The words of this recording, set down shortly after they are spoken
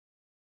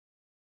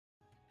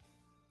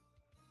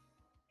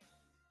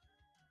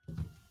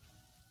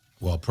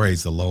Well,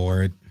 praise the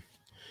Lord.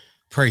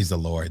 Praise the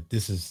Lord.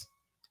 This is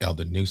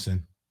Elder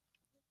Newsom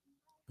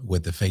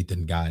with the Faith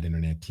in God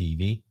Internet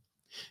TV.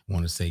 I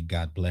want to say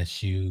God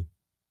bless you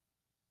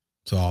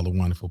to all the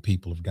wonderful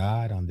people of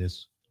God on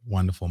this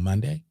wonderful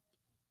Monday.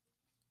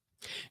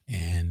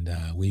 And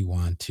we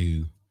want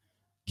to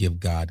give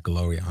God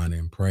glory, honor,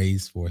 and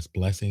praise for his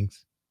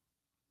blessings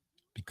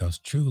because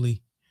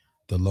truly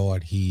the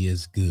Lord, he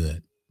is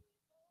good.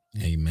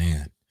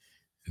 Amen.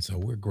 And so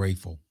we're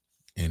grateful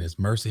and his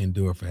mercy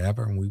endure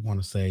forever. And we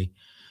want to say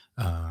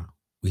uh,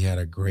 we had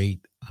a great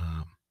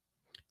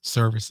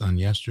service on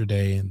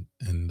yesterday,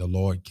 and the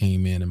Lord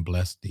came in and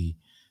blessed the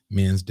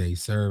Men's Day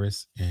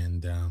service.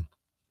 And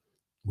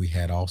we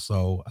had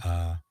also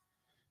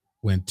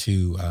went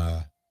to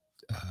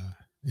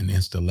an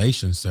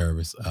installation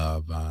service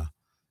of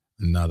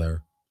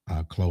another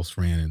close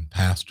friend and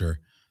pastor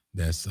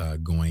that's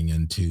going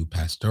into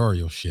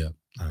pastoralship,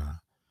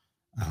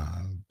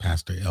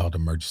 Pastor Elder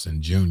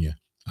Murchison Jr.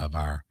 of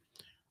our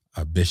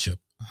Bishop,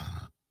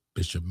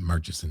 Bishop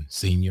Murchison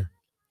Sr.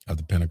 of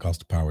the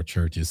Pentecostal Power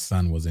Church. His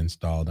son was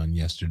installed on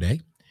yesterday.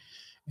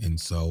 And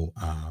so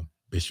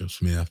Bishop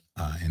Smith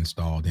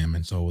installed him.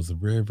 And so it was a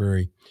very,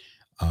 very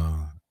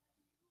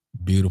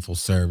beautiful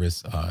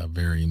service,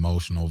 very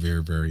emotional,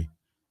 very, very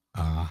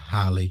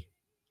highly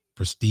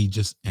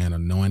prestigious and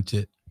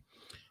anointed.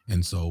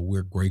 And so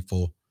we're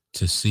grateful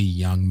to see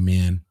young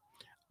men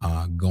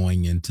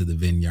going into the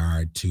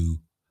vineyard to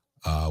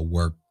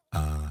work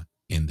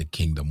in the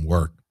kingdom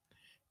work.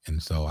 And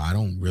so I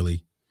don't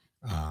really,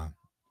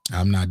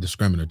 I'm not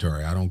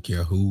discriminatory. I don't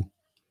care who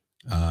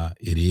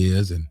it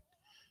is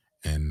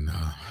and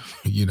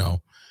you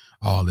know,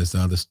 all this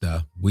other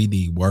stuff. We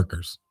need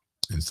workers.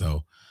 And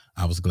so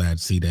I was glad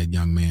to see that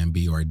young man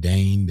be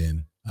ordained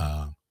and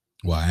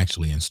well,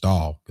 actually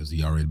installed, because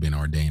he already been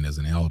ordained as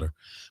an elder,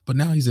 but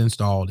now he's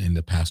installed in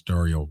the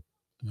pastoral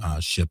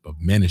ship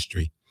of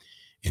ministry,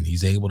 and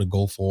he's able to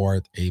go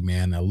forth,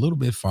 amen, a little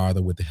bit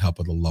farther with the help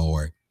of the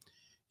Lord,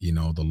 you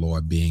know, the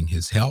Lord being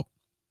his help,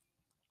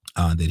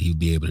 that he'll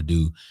be able to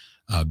do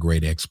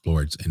great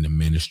exploits in the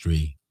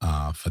ministry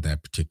for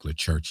that particular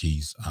church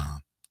he's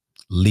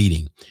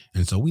leading.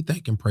 And so we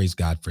thank and praise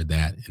God for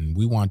that. And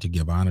we want to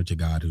give honor to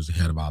God, who's the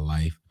head of our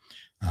life,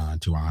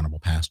 to our honorable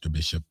pastor,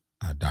 Bishop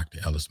Dr.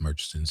 Ellis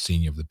Murchison,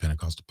 Sr. of the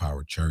Pentecostal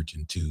Power Church,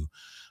 and to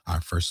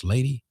our First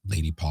Lady,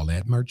 Lady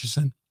Paulette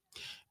Murchison,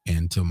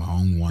 and to my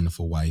own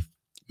wonderful wife,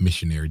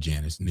 Missionary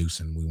Janice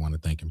Newsom. We want to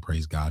thank and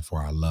praise God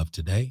for our love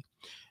today.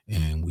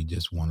 And we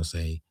just want to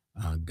say,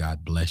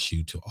 God bless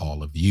you to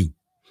all of you.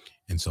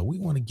 And so we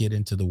want to get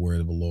into the word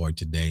of the Lord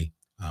today.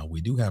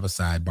 We do have a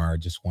sidebar.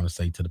 Just want to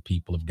say to the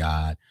people of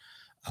God,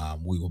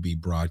 we will be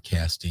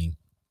broadcasting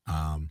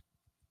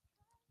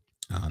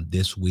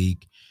this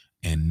week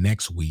and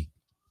next week,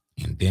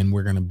 and then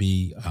we're going to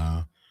be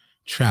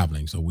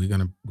traveling. So we're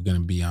going to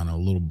be on a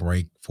little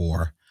break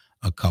for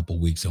a couple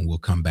weeks, and we'll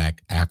come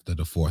back after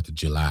the 4th of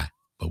July.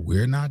 But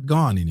we're not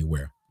gone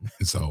anywhere.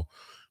 So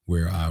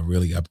we're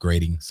really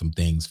upgrading some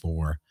things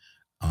for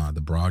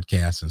the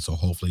broadcast, and so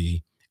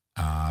hopefully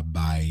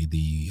by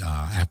the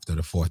after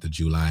the 4th of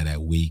July,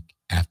 that week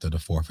after the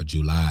 4th of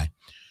July,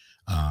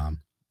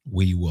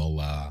 we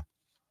will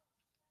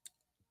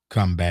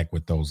come back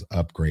with those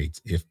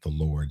upgrades if the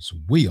Lord's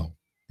will.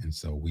 And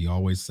so we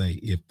always say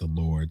if the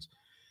Lord's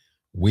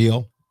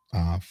will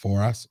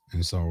for us.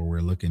 And so we're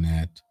looking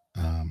at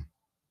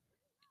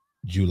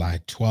July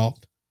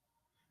 12th,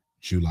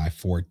 July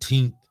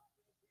 14th,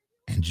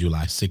 and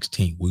July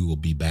 16th. We will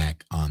be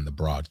back on the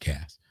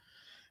broadcast.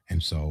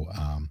 And so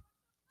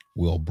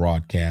we'll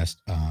broadcast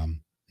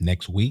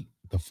next week,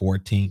 the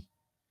 14th,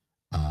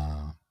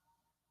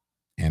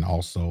 and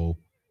also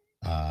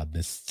the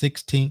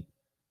 16th.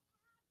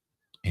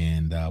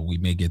 And we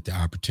may get the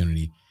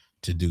opportunity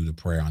to do the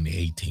prayer on the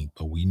 18th,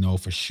 but we know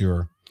for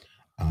sure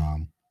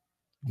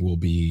we'll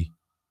be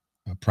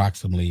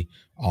approximately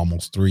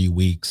almost 3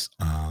 weeks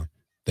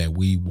that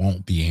we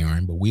won't be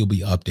airing, but we'll be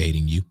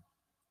updating you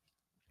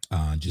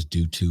just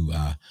due to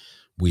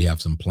we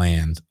have some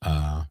plans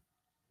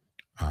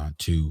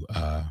to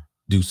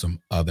do some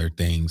other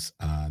things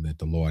that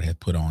the Lord had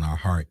put on our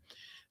heart.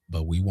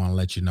 But we want to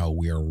let you know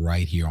we are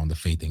right here on the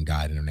Faith in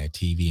God Internet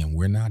TV, and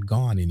we're not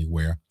gone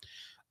anywhere,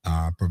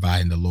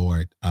 providing the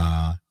Lord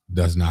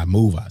does not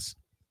move us.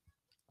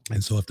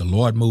 And so if the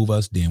Lord move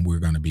us, then we're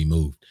going to be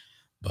moved.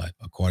 But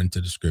according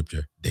to the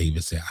scripture,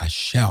 David said, I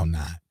shall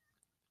not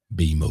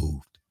be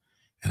moved.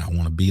 And I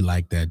want to be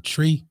like that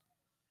tree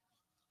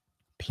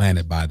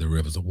planted by the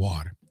rivers of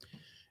water.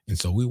 And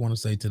so we want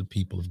to say to the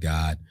people of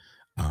God,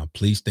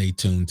 please stay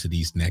tuned to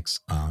these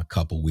next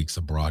couple weeks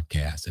of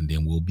broadcast. And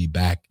then we'll be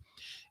back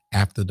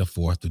after the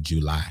 4th of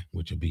July,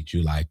 which will be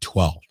July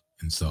 12th.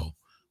 And so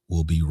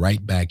we'll be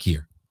right back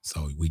here.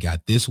 So we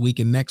got this week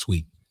and next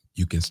week.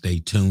 You can stay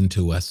tuned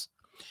to us,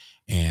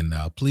 and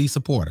please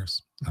support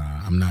us.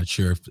 I'm not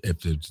sure if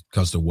it's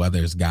because the weather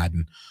has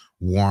gotten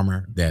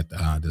warmer that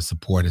the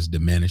support has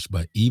diminished,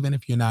 but even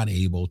if you're not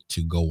able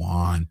to go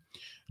on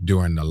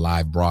during the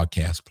live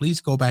broadcast,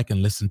 please go back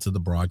and listen to the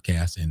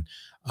broadcast and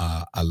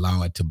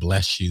allow it to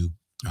bless you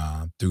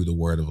through the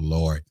word of the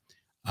Lord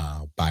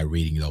by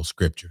reading those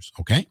scriptures.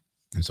 Okay.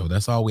 And so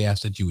that's all we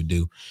ask that you would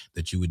do,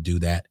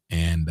 that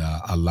and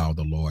allow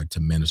the Lord to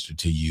minister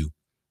to you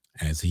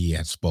as he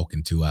has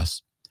spoken to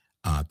us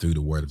through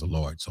the word of the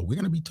Lord. So we're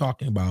going to be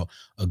talking about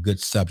a good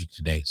subject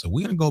today. So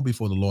we're going to go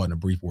before the Lord in a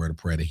brief word of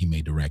prayer that he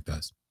may direct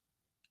us.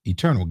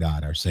 Eternal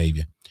God, our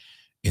Savior,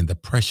 in the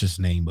precious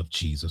name of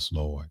Jesus,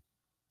 Lord,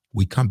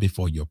 we come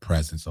before your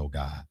presence, oh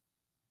God.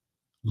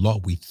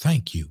 Lord, we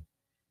thank you.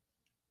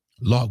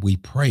 Lord, we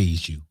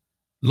praise you.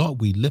 Lord,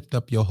 we lift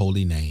up your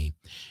holy name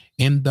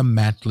in the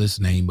matchless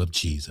name of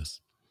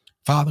Jesus.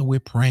 Father, we're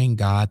praying,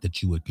 God,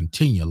 that you would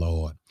continue,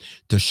 Lord,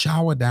 to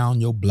shower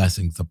down your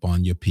blessings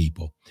upon your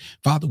people.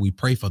 Father, we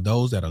pray for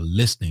those that are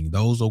listening,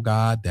 those, oh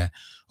God, that,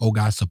 oh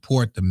God,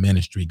 support the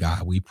ministry,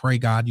 God. We pray,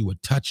 God, you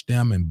would touch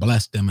them and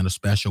bless them in a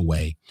special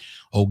way.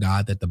 Oh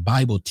God, that the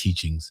Bible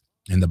teachings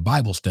and the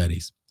Bible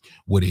studies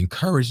would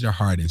encourage their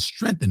heart and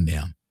strengthen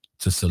them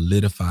to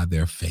solidify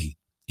their faith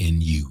in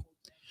you.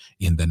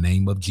 In the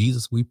name of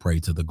Jesus, we pray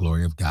to the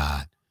glory of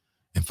God.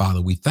 And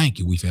Father, we thank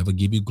you. We forever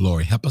give you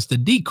glory. Help us to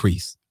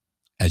decrease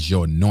as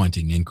your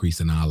anointing increase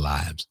in our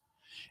lives.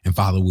 And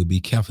Father, we'll be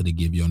careful to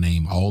give your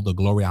name all the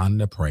glory, honor,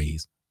 the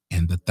praise,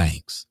 and the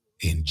thanks.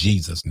 In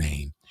Jesus'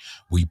 name,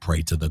 we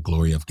pray to the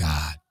glory of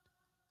God.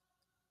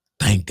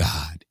 Thank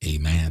God.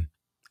 Amen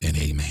and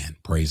amen.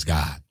 Praise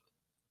God.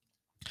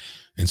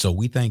 And so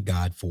we thank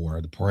God for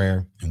the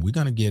prayer, and we're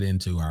going to get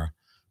into our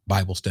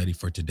Bible study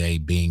for today,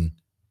 being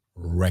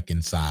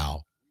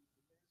reconciled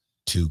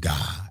to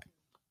God.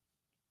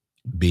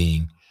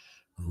 Being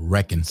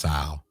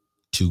reconciled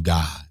to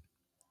God.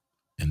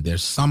 And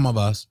there's some of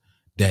us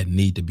that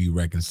need to be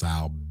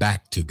reconciled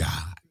back to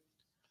God.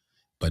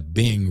 But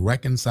being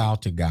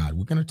reconciled to God,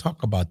 we're going to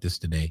talk about this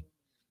today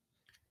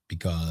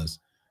because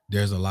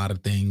there's a lot of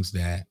things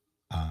that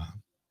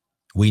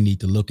we need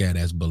to look at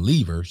as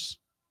believers,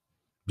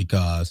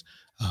 because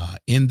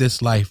in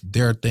this life,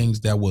 there are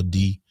things that will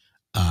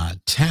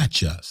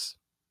detach us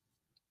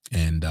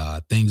and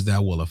things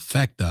that will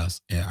affect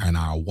us in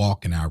our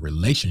walk and our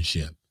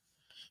relationship.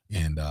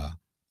 And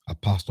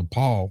Apostle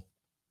Paul,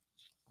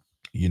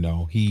 you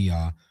know, he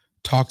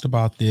talked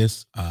about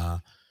this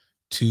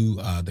to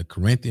the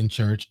Corinthian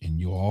church, and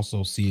you'll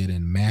also see it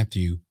in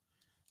Matthew.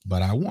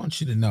 But I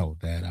want you to know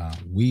that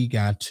we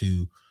got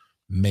to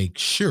make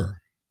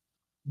sure,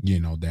 you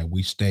know, that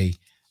we stay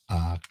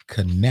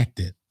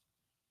connected,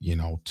 you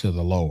know, to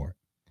the Lord.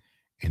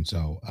 And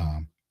so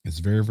it's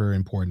very, very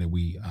important that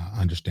we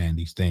understand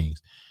these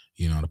things.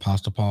 You know, the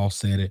Apostle Paul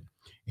said it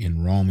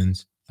in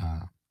Romans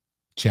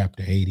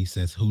chapter 8. He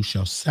says, who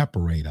shall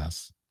separate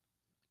us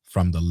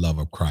from the love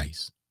of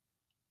Christ?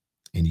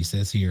 And he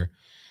says here,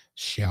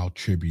 shall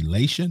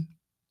tribulation,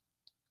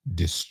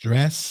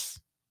 distress,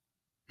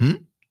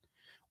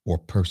 or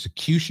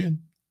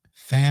persecution,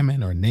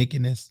 famine or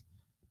nakedness,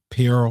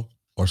 peril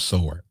or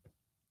sword?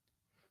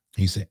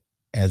 He said,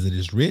 as it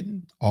is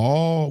written,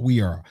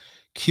 we are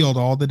killed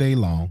all the day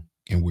long,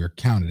 and we're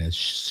counted as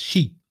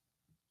sheep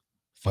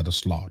for the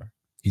slaughter.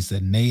 He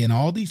said, nay, in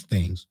all these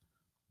things,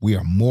 we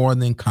are more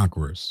than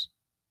conquerors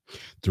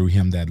through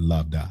him that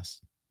loved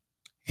us.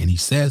 And he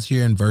says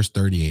here in verse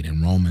 38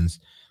 in Romans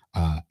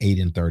 8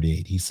 and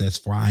 38, he says,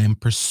 for I am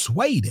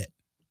persuaded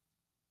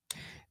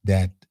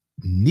that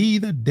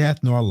neither death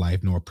nor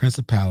life, nor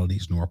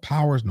principalities, nor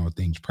powers, nor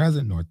things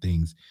present, nor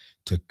things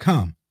to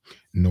come,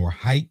 nor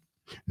height,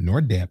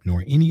 nor depth,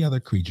 nor any other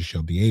creature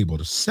shall be able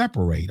to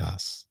separate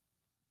us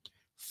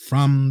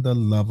from the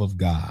love of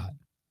God,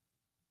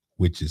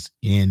 which is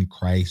in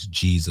Christ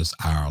Jesus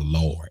our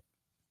Lord.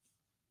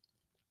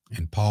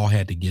 And Paul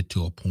had to get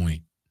to a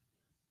point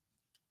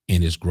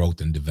in his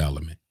growth and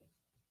development.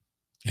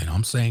 And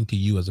I'm saying to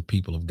you as a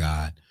people of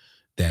God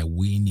that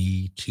we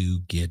need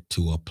to get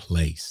to a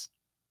place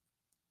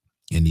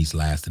in these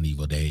last and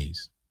evil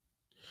days,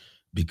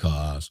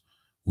 because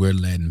we're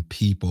letting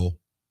people,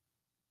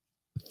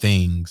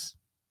 things,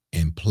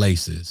 and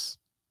places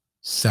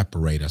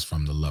separate us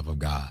from the love of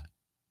God.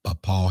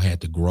 But Paul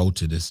had to grow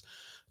to this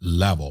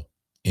level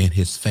in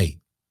his faith.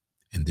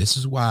 And this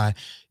is why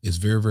it's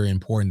very, very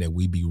important that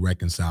we be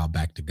reconciled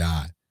back to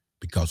God,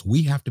 because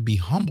we have to be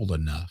humble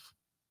enough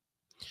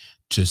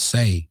to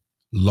say,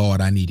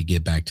 Lord, I need to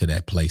get back to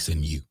that place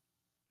in you.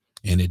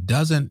 And it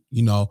doesn't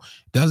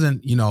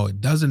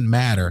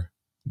matter,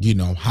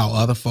 how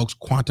other folks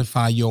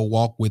quantify your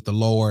walk with the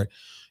Lord.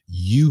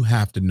 You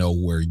have to know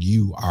where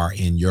you are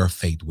in your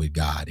faith with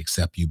God,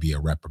 except you be a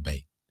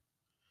reprobate.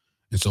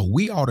 And so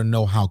we ought to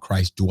know how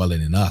Christ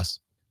dwelling in us,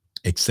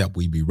 except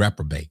we be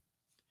reprobate.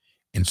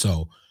 And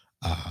so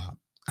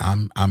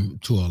I'm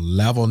to a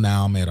level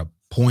now, I'm at a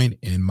point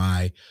in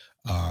my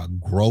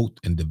growth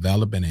and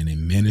development and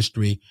in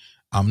ministry.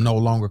 I'm no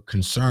longer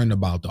concerned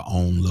about the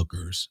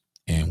onlookers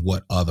and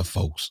what other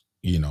folks,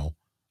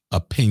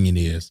 opinion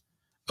is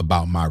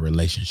about my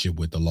relationship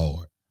with the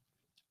Lord.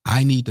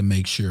 I need to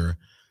make sure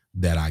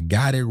that I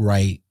got it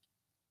right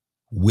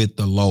with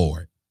the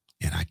Lord.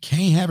 And I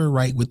can't have it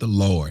right with the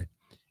Lord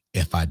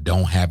if I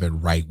don't have it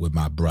right with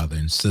my brother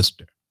and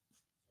sister.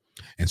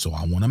 And so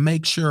I want to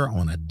make sure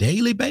on a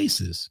daily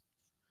basis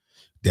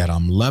that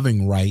I'm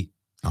loving right,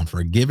 I'm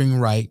forgiving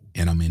right,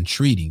 and I'm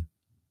entreating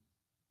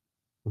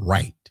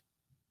right.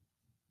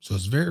 So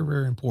it's very,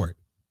 very important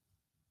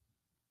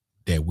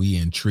that we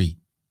entreat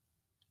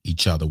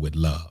each other with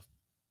love.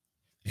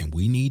 And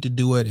we need to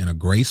do it in a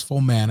graceful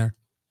manner,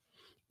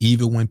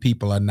 even when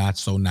people are not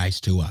so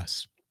nice to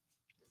us.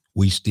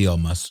 We still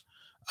must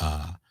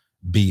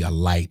be a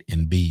light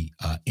and be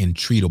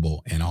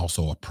entreatable and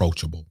also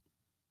approachable.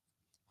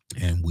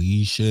 And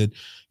we should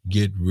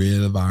get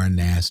rid of our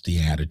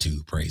nasty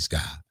attitude, praise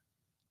God.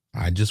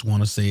 I just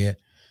want to say it.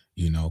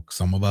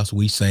 Some of us,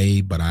 we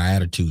saved, but our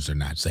attitudes are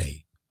not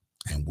saved.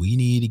 And we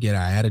need to get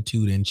our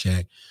attitude in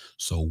check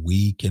so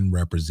we can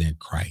represent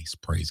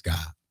Christ, praise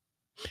God.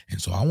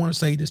 And so I want to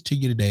say this to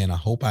you today, and I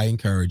hope I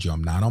encourage you.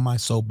 I'm not on my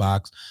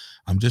soapbox.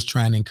 I'm just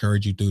trying to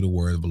encourage you through the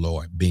word of the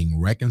Lord. Being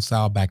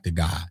reconciled back to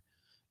God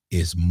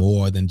is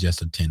more than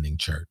just attending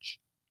church.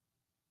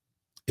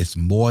 It's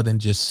more than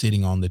just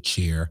sitting on the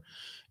chair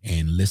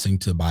and listening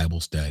to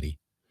Bible study.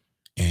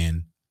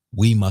 And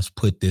we must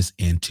put this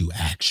into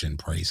action,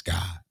 praise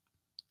God.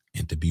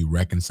 And to be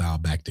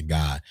reconciled back to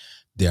God,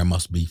 there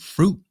must be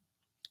fruit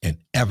and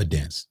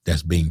evidence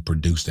that's being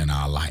produced in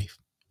our life.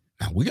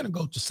 Now, we're going to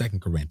go to 2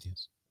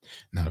 Corinthians.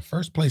 Now, the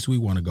first place we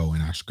want to go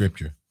in our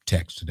scripture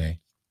text today,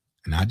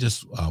 and I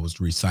just was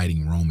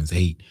reciting Romans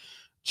 8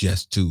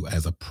 just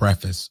as a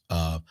preface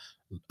of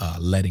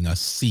letting us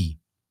see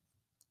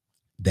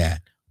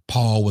that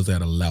Paul was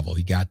at a level,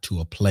 he got to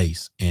a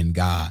place in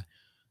God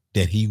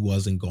that he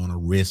wasn't going to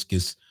risk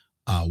his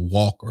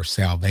walk or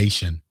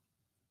salvation,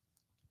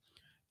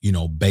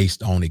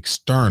 based on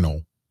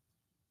external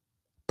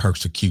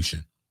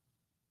persecution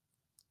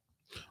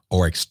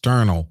or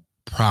external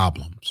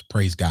problems,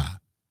 praise God.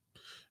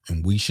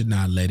 And we should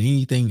not let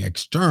anything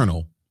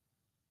external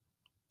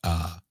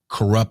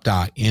corrupt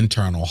our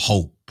internal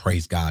hope,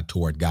 praise God,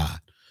 toward God.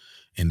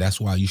 And that's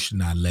why you should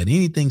not let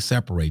anything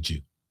separate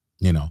you,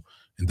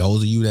 And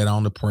those of you that are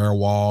on the prayer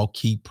wall,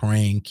 keep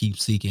praying, keep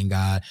seeking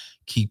God,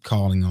 keep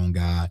calling on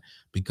God,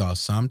 because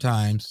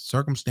sometimes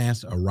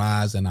circumstances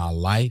arise in our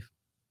life,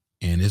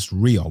 and it's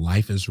real.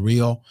 Life is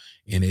real,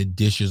 and it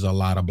dishes a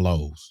lot of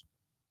blows.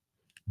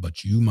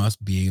 But you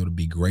must be able to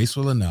be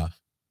graceful enough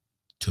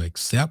to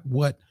accept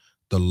what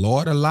the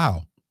Lord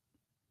allowed,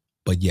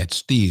 but yet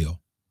still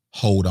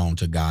hold on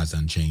to God's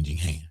unchanging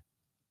hand.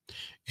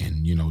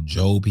 And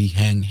Job, he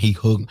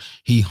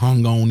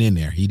hung on in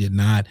there. He did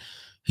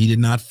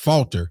not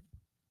falter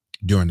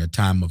during the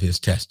time of his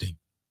testing.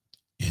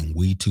 And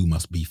we too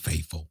must be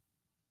faithful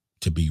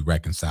to be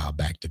reconciled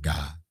back to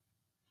God.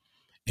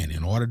 And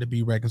in order to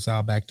be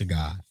reconciled back to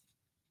God,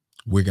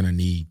 we're going to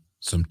need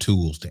some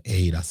tools to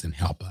aid us and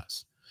help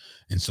us.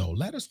 And so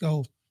let us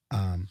go.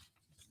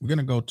 We're going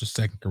to go to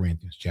 2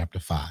 Corinthians chapter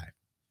 5.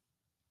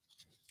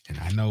 And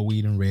I know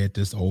we done read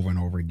this over and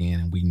over again,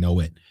 and we know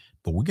it,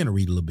 but we're going to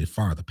read a little bit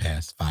farther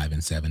past 5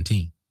 and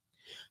 17.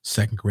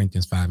 2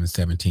 Corinthians 5 and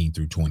 17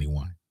 through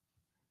 21.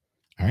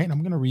 All right,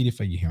 I'm going to read it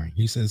for you hearing.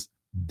 He says,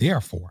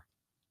 therefore,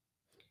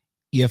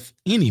 if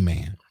any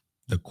man,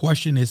 the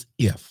question is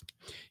if.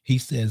 He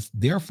says,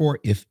 therefore,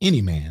 if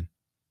any man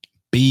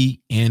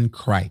be in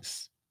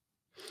Christ,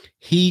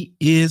 he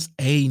is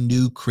a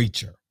new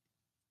creature.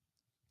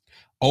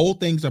 Old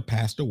things are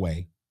passed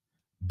away.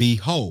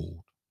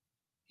 Behold,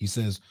 he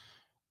says,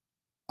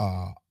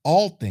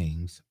 all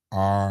things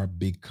are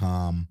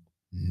become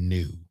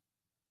new.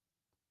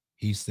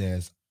 He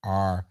says,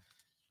 are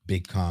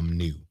become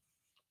new.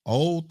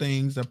 Old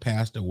things are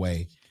passed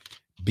away.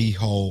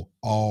 Behold,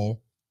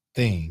 all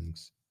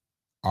things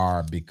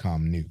are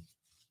become new.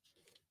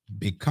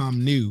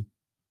 Become new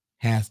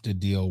has to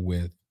deal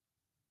with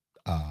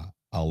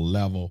a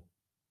level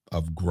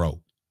of growth.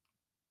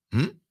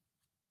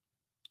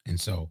 And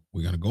so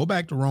we're going to go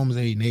back to Romans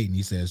 8 and 8. And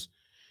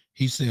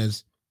he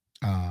says,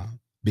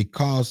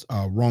 because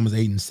Romans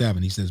 8 and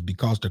 7, he says,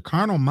 because the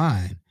carnal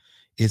mind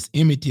is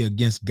enmity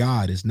against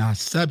God, is not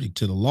subject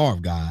to the law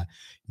of God,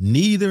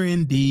 neither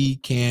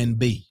indeed can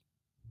be.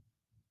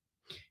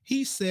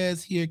 He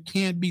says here,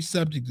 can't be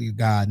subject to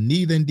God,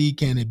 neither indeed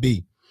can it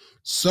be.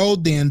 So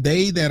then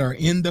they that are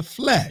in the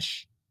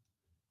flesh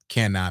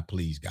cannot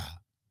please God.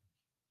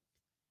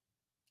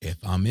 If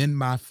I'm in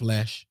my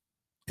flesh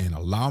and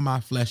allow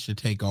my flesh to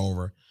take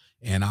over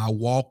and I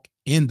walk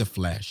in the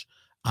flesh,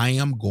 I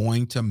am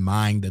going to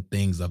mind the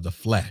things of the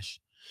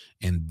flesh.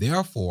 And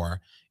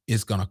therefore,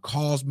 it's going to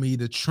cause me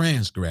to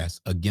transgress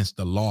against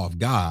the law of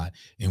God.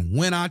 And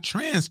when I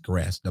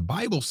transgress, the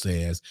Bible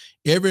says,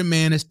 every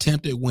man is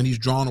tempted when he's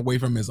drawn away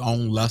from his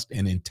own lust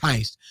and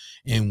enticed.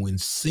 And when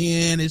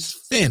sin is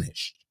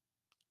finished,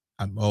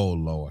 oh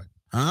Lord,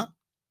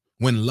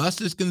 when lust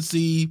is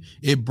conceived,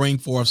 it bring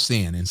forth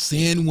sin. And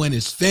sin, when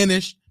it's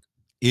finished,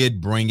 it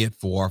bringeth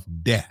forth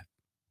death.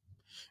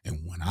 And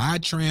when I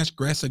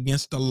transgress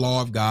against the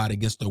law of God,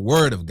 against the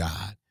word of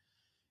God,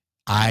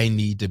 I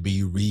need to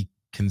be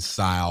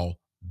reconciled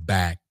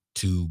back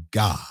to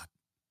God.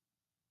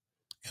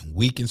 And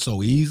we can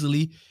so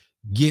easily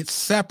get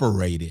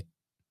separated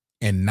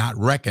and not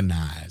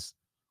recognize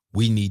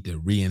we need to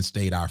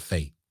reinstate our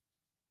faith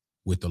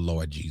with the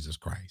Lord Jesus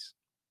Christ.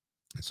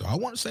 And so I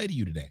want to say to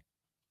you today,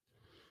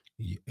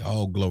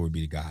 oh, glory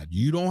be to God.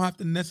 You don't have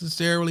to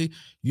necessarily,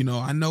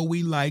 I know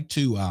we like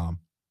to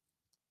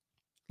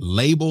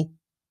label,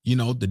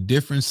 the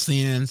different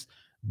sins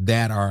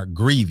that are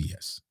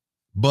grievous,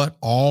 but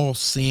all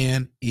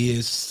sin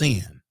is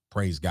sin.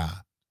 Praise God.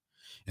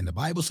 And the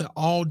Bible said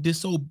all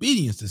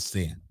disobedience is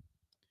sin.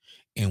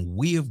 And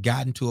we have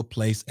gotten to a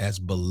place as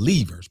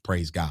believers,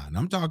 praise God. And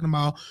I'm talking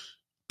about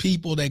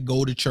people that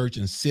go to church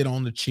and sit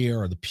on the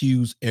chair or the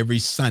pews every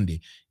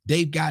Sunday.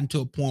 They've gotten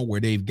to a point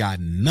where they've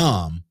gotten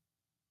numb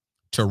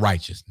to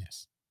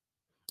righteousness.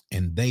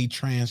 And they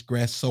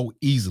transgress so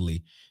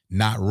easily,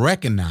 not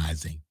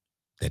recognizing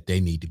that they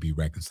need to be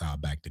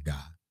reconciled back to God.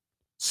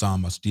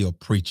 Some are still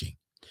preaching.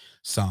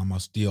 Some are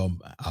still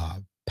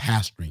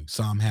pastoring.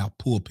 Some have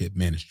pulpit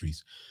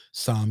ministries.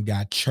 Some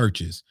got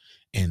churches,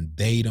 and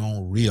they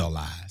don't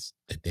realize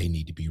that they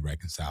need to be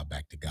reconciled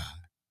back to God.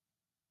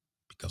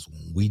 Because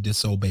when we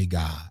disobey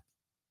God,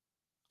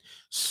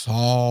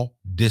 Saul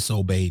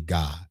disobeyed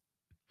God.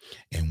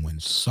 And when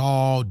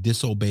Saul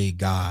disobeyed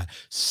God,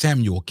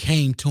 Samuel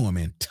came to him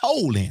and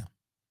told him,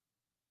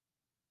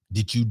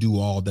 did you do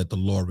all that the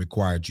Lord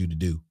required you to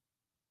do?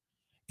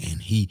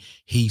 And he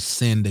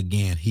sinned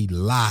again. He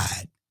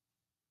lied.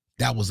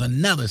 That was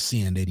another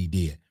sin that he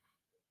did.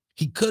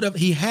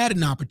 He had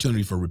an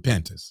opportunity for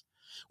repentance.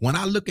 When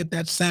I look at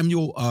that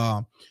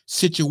Samuel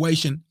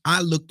situation,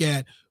 I look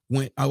at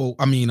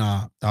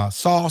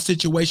Saul's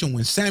situation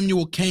when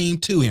Samuel came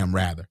to him,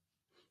 rather.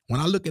 When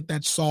I look at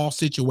that Saul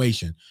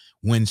situation,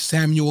 when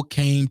Samuel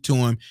came to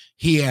him,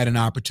 he had an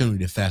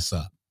opportunity to fess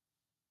up.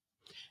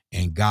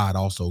 And God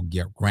also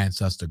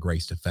grants us the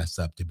grace to fess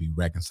up, to be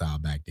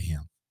reconciled back to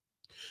him.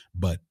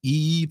 But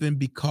even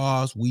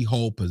because we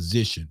hold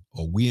position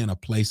or we're in a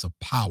place of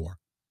power,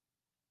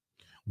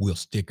 we'll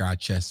stick our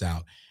chests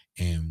out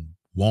and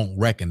won't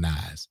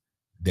recognize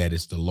that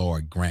it's the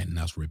Lord granting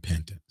us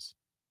repentance.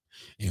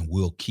 And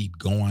we'll keep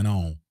going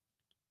on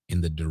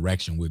in the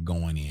direction we're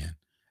going in,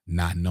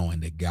 not knowing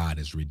that God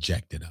has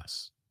rejected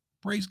us.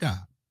 Praise God.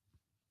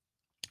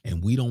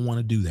 And we don't want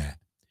to do that.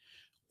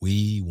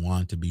 We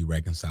want to be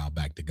reconciled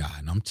back to God.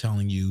 And I'm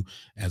telling you,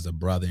 as a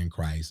brother in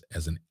Christ,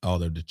 as an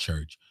elder of the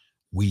church,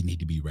 we need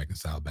to be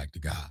reconciled back to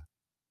God.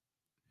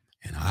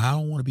 And I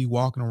don't want to be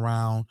walking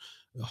around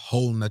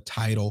holding a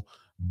title,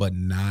 but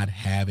not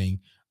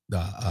having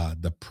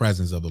the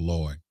presence of the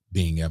Lord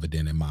being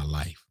evident in my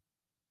life.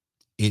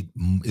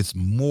 It's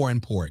more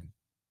important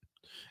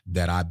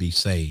that I be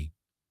saved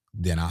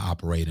than I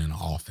operate in an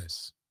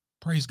office.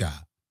 Praise God.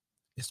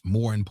 It's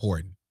more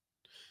important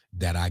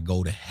that I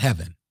go to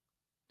heaven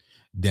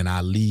than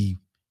I leave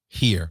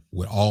here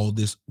with all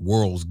this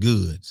world's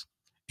goods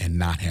and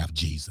not have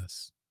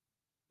Jesus.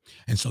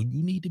 And so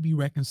you need to be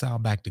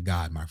reconciled back to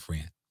God, my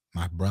friend,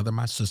 my brother,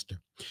 my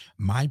sister.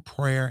 My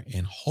prayer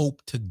and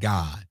hope to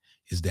God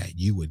is that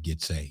you would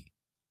get saved,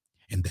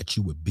 and that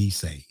you would be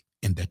saved,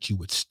 and that you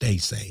would stay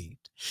saved,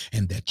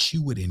 and that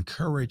you would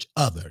encourage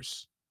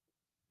others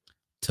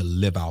to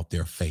live out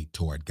their faith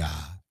toward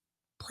God.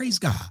 Praise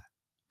God.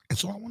 And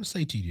so I want to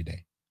say to you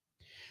today,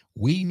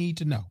 we need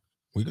to know.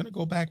 We're going to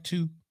go back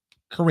to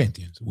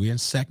Corinthians. We're in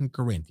 2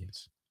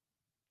 Corinthians.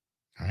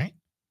 All right.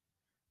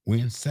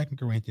 We're in 2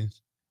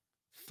 Corinthians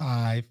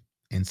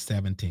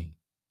 5:17.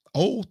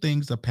 Old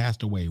things are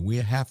passed away.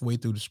 We're halfway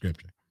through the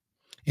scripture.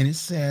 And it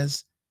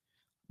says,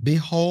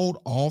 behold,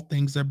 all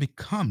things are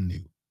become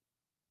new.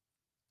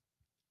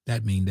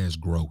 That means there's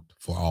growth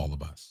for all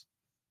of us.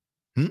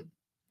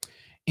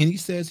 And he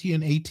says here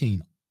in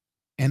 18,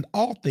 and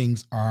all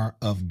things are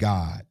of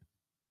God,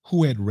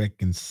 who had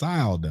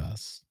reconciled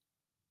us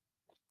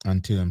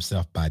unto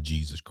himself by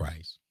Jesus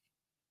Christ.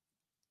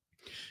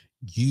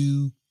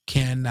 You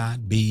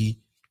cannot be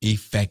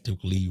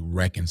effectively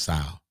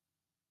reconciled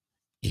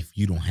if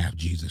you don't have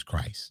Jesus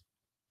Christ.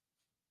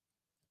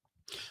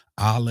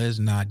 Allah is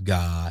not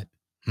God.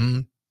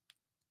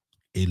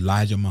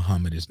 Elijah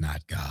Muhammad is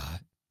not God.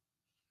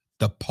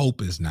 The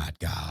Pope is not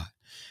God.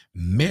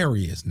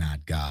 Mary is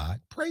not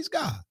God. Praise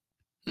God.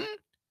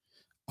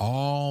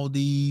 All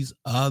these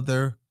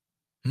other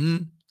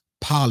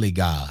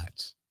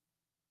polygods,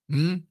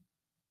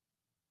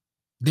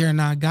 they're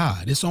not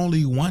God. It's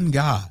only one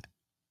God.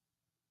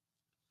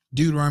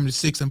 Deuteronomy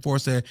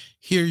 6:4 said,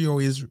 hear, O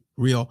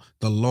Israel,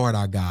 the Lord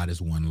our God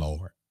is one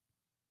Lord.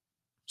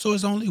 So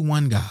it's only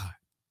one God.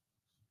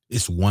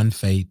 It's one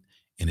faith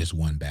and it's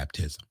one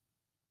baptism.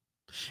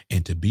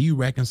 And to be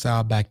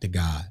reconciled back to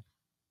God,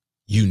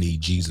 you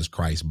need Jesus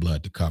Christ's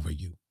blood to cover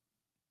you.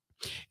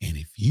 And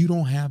if you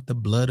don't have the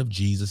blood of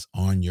Jesus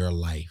on your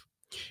life,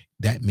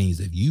 that means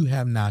if you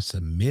have not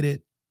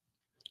submitted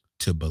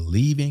to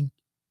believing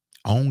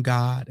on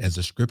God, as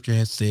the scripture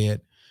has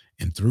said,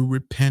 and through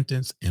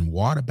repentance and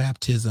water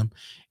baptism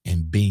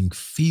and being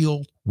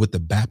filled with the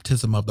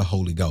baptism of the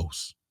Holy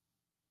Ghost,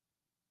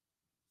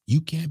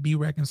 you can't be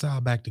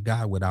reconciled back to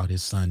God without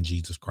his son,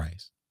 Jesus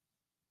Christ.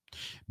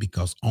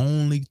 because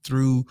only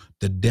through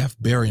the death,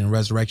 burial, and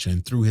resurrection,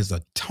 and through his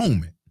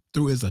atonement,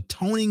 through his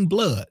atoning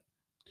blood,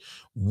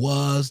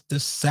 was the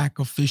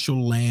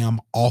sacrificial lamb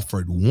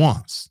offered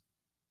once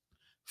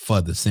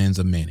for the sins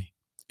of many,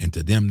 and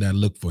to them that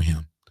look for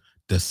him,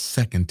 the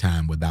second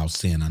time without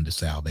sin unto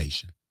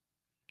salvation.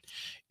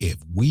 If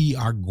we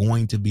are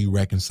going to be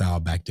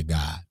reconciled back to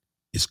God,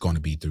 it's going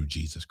to be through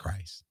Jesus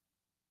Christ.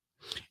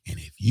 And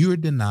if you're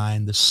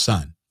denying the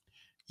Son,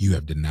 you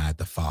have denied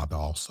the Father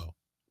also.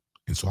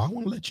 And so I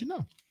want to let you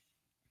know,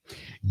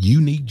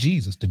 you need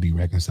Jesus to be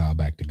reconciled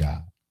back to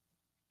God.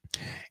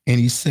 And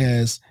he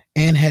says,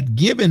 and had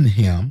given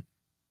him,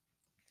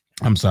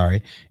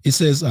 it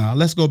says,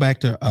 let's go back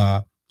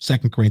to 2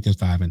 Corinthians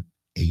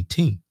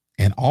 5:18.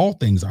 And all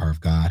things are of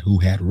God, who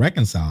had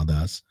reconciled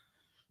us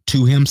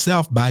to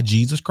himself by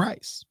Jesus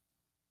Christ.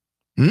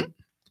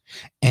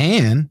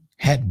 And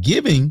had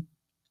given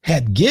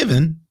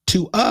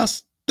to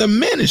us the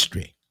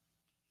ministry.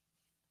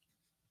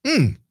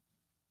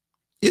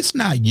 It's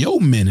not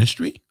your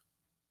ministry.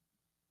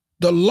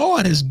 The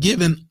Lord has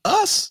given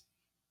us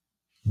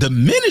the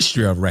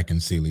ministry of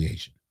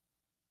reconciliation.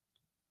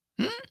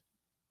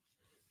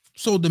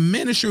 So the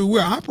ministry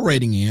we're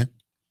operating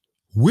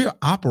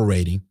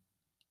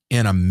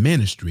in a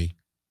ministry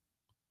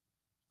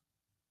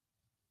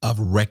of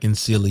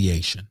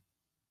reconciliation,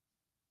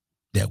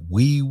 that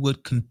we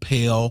would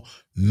compel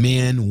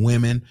men,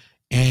 women,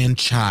 and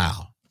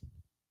child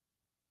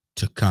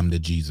to come to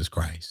Jesus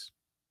Christ.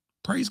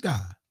 Praise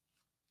God.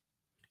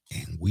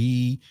 And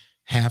we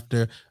have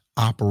to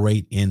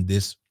operate in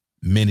this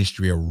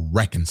ministry of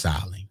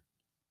reconciling.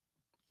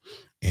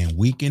 And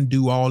we can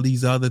do all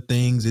these other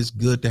things. It's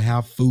good to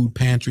have food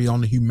pantry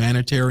on the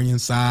humanitarian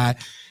side.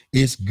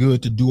 It's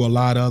good to do a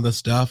lot of other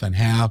stuff and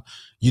have,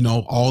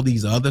 all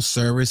these other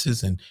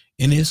services. And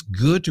it's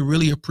good to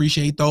really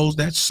appreciate those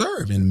that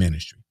serve in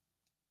ministry.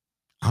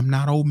 I'm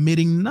not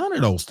omitting none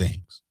of those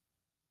things.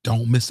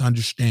 Don't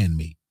misunderstand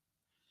me.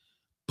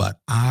 But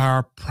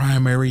our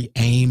primary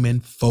aim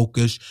and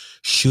focus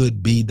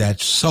should be that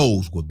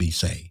souls will be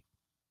saved.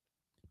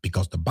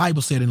 Because the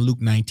Bible said in Luke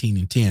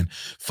 19:10,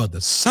 for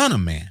the Son of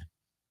Man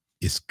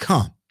is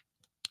come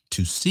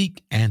to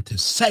seek and to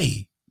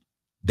save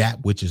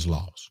that which is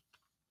lost,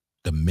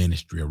 the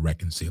ministry of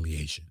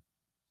reconciliation.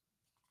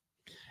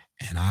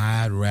 And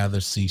I'd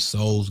rather see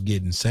souls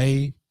getting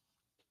saved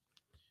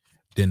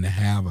than to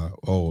have a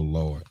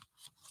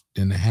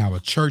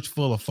church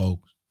full of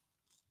folks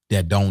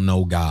that don't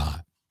know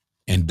God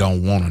and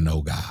don't want to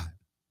know God.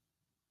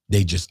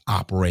 They just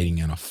operating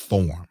in a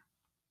form.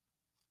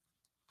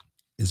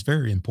 It's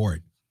very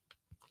important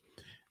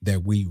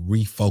that we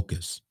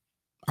refocus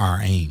our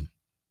aim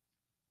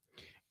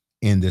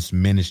in this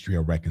ministry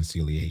of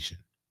reconciliation.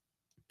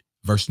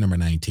 Verse number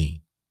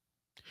 19,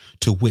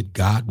 to wit,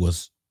 God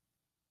was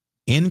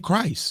in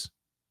Christ.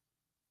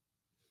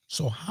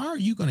 So how are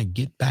you going to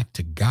get back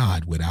to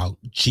God without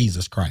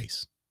Jesus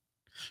Christ?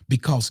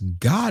 Because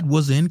God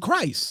was in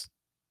Christ.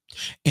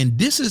 And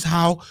this is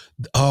how,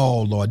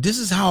 this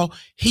is how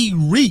he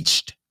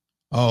reached,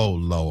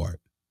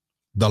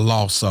 the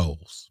lost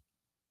souls.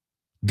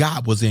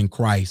 God was in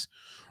Christ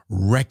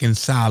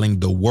reconciling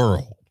the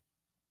world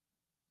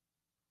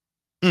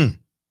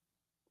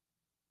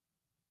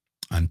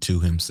unto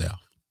himself.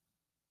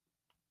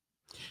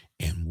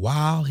 And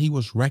while he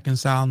was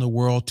reconciling the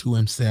world to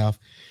himself,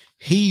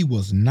 he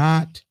was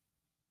not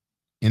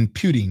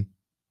imputing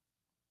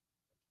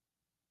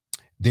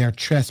their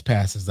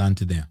trespasses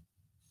unto them.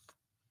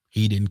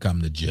 He didn't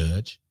come to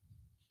judge.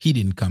 He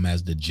didn't come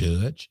as the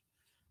judge.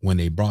 When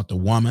they brought the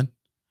woman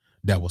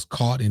that was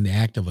caught in the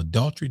act of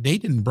adultery, they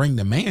didn't bring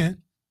the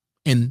man,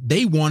 and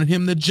they wanted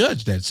him to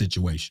judge that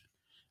situation,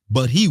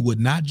 but he would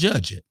not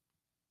judge it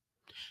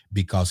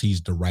because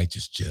he's the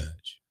righteous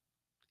judge.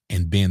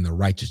 And being the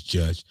righteous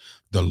judge,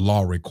 the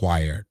law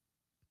required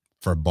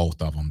for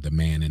both of them, the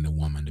man and the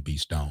woman, to be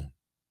stoned.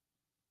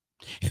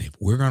 And if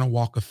we're going to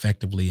walk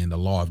effectively in the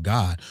law of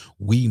God,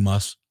 we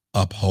must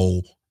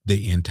uphold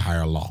the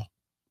entire law.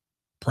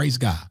 Praise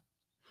God.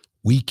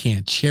 We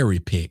can't cherry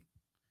pick.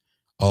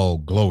 Oh,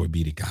 glory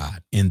be to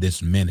God in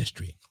this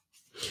ministry.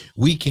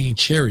 We can't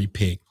cherry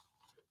pick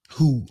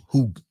who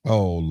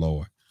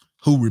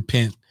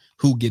repent,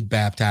 who get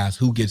baptized,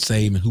 who get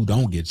saved, and who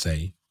don't get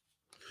saved.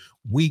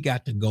 We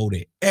got to go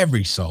to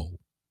every soul,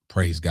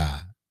 praise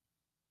God,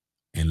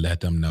 and let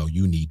them know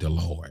you need the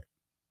Lord.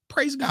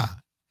 Praise God.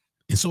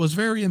 And so it's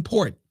very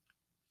important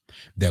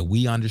that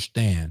we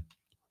understand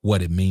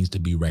what it means to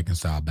be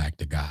reconciled back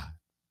to God.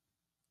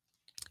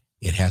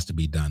 It has to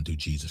be done through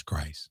Jesus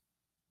Christ.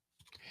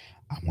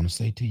 I want to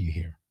say to you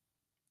here,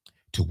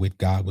 to wit,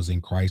 God was in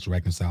Christ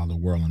reconciling the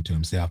world unto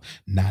himself,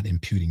 not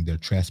imputing their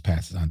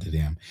trespasses unto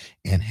them,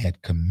 and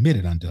had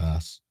committed unto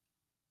us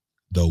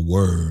the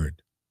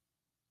word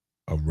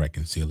of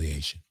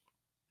reconciliation.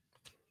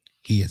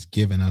 He has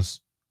given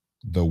us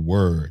the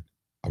word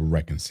of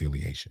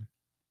reconciliation.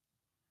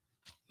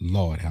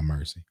 Lord have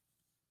mercy.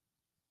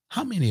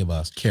 How many of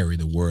us carry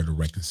the word of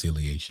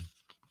reconciliation?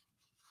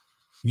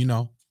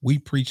 We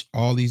preach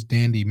all these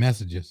dandy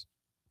messages,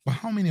 But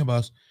how many of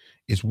us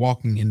is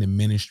walking in the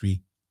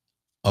ministry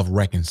of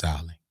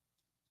reconciling?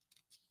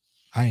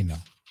 I know.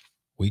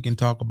 We can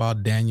talk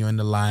about Daniel in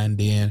the lion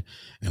den,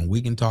 and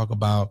we can talk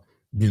about,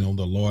 the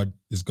Lord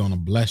is going to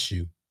bless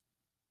you.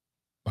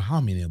 But how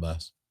many of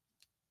us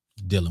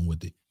dealing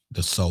with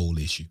the soul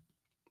issue?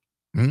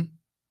 Hmm?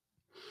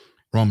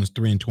 Romans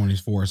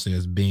 3:24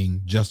 says,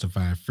 being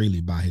justified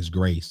freely by his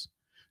grace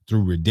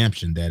through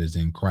redemption that is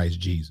in Christ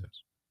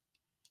Jesus.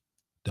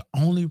 The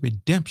only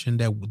redemption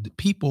that the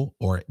people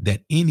or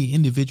that any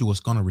individual is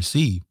going to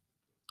receive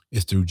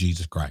is through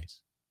Jesus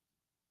Christ.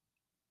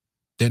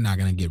 They're not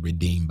going to get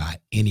redeemed by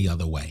any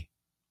other way.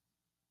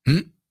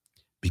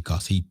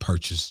 Because he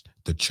purchased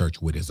the church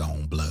with his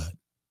own blood.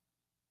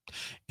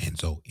 And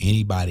so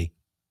anybody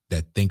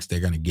that thinks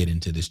they're going to get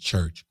into this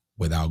church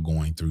without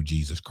going through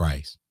Jesus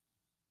Christ,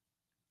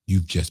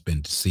 you've just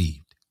been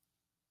deceived.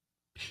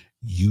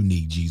 You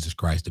need Jesus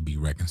Christ to be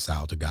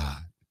reconciled to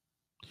God,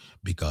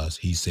 because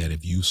he said,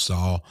 if you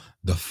saw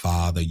the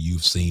Father,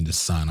 you've seen the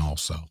Son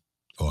also.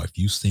 Or if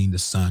you've seen the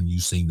Son,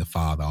 you've seen the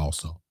Father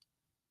also.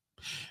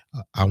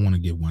 I want to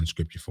give one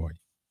scripture for you,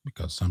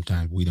 because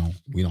sometimes we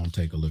don't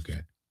take a look at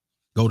it.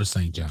 Go to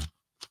St. John.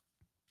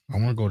 I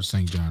want to go to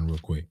St. John real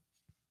quick.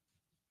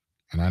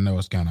 And I know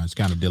it's kind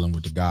of dealing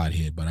with the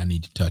Godhead, but I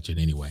need to touch it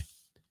anyway.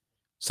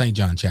 St.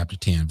 John chapter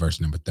 10, verse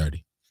number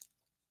 30.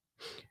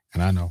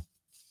 And I know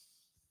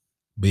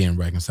being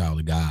reconciled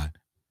to God,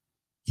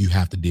 you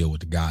have to deal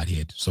with the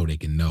Godhead so they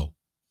can know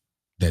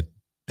that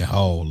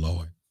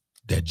Lord,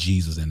 that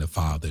Jesus and the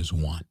Father is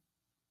one.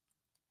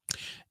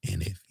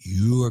 And if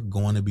you are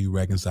going to be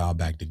reconciled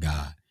back to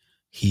God,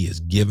 he is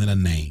given a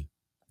name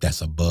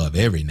that's above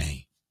every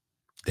name,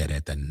 that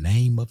at the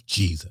name of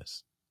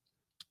Jesus,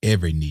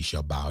 every knee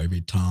shall bow,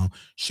 every tongue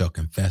shall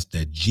confess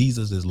that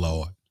Jesus is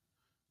Lord,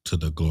 to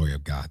the glory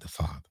of God the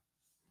Father.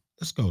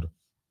 Let's go to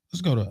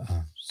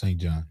St.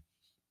 John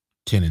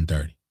 10 and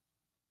 30.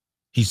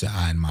 He said,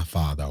 I and my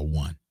Father are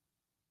one.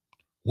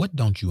 What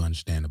don't you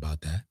understand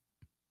about that?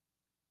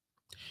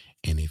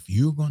 And if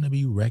you're going to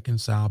be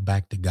reconciled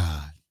back to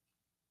God,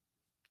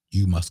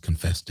 you must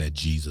confess that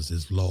Jesus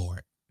is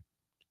Lord,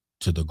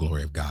 to the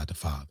glory of God the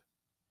Father.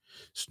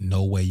 There's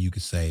no way you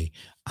could say,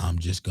 I'm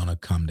just going to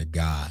come to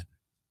God,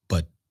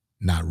 but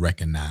not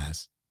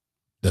recognize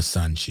the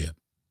sonship,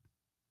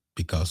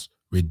 because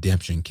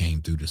redemption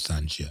came through the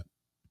sonship.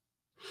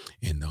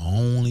 And the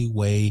only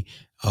way,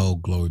 oh,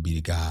 glory be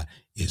to God,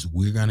 is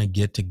we're going to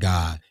get to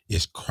God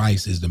is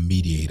Christ is the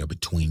mediator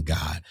between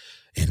God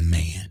and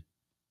man.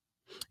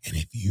 And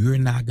if you're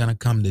not going to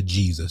come to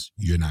Jesus,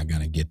 you're not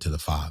going to get to the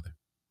Father.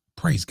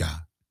 Praise God.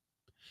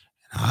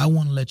 And I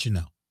want to let you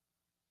know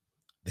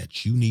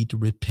that you need to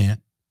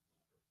repent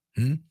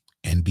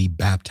and be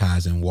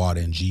baptized in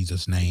water in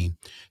Jesus' name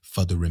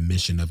for the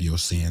remission of your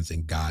sins.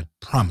 And God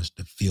promised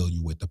to fill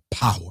you with the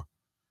power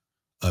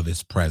of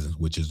his presence,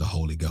 which is the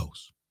Holy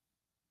Ghost.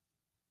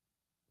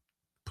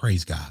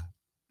 Praise God.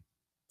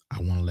 I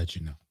want to let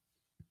you know.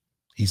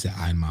 He said,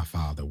 I and my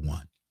Father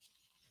one.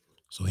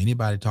 So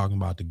anybody talking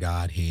about the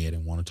Godhead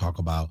and want to talk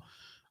about,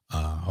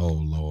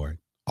 oh Lord,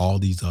 all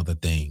these other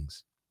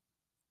things,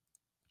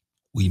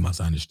 we must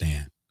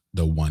understand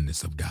the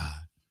oneness of God.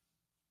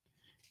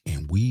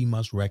 And we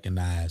must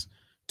recognize,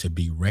 to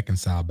be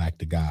reconciled back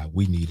to God,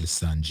 we need his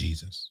son,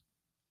 Jesus.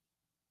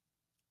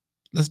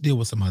 Let's deal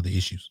with some other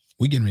issues.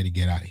 We're getting ready to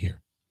get out of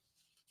here.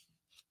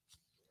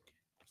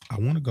 I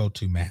want to go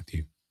to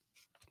Matthew.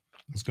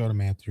 Let's go to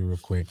Matthew real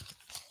quick.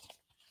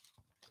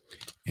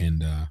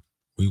 And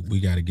we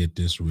got to get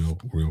this real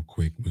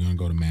quick. We're going to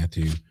go to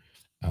Matthew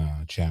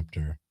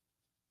chapter.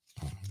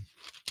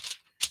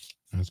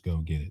 Let's go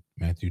get it.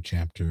 Matthew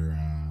chapter,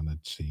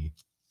 let's see.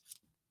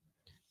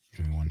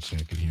 Give me 1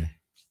 second here.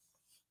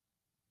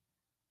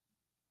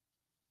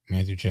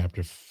 Matthew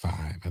chapter 5.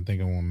 I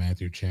think I want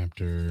Matthew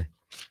chapter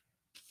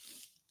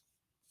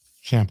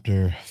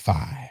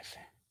 5.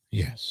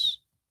 Yes.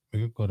 We're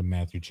going to go to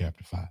Matthew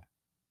chapter 5.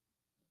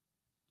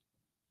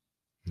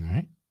 All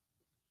right.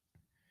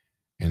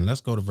 And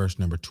let's go to verse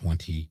number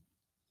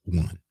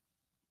 21.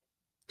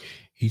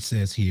 He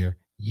says here,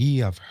 ye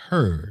have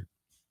heard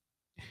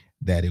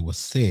that it was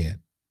said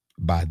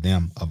by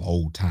them of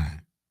old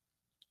time,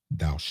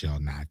 thou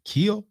shalt not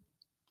kill,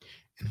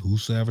 and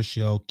whosoever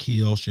shall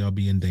kill shall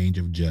be in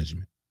danger of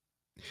judgment.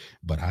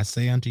 But I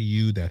say unto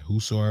you that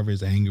whosoever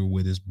is angry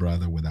with his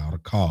brother without a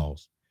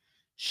cause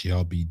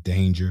shall be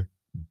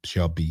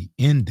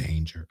in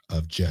danger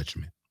of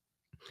judgment.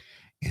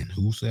 And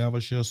whosoever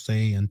shall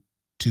say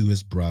unto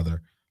his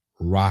brother,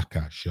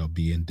 Raka, shall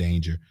be in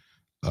danger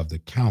of the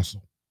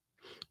council.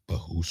 But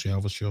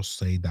whosoever shall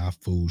say, thou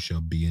fool,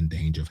 shall be in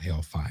danger of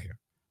hellfire.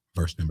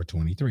 Verse number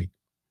 23.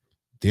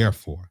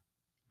 Therefore,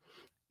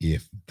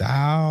 if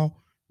thou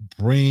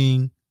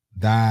bring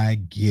thy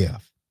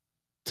gift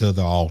to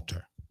the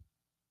altar,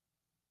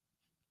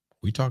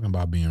 we're talking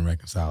about being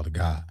reconciled to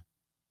God.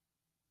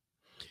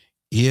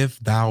 If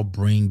thou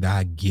bring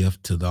thy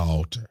gift to the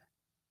altar,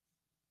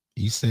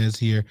 he says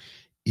here,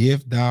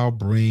 if thou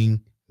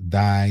bring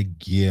thy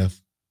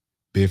gift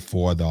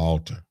before the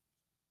altar,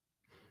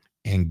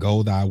 and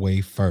go thy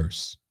way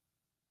first.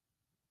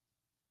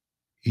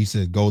 He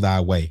said, go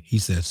thy way. He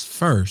says,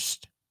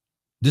 first,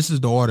 this is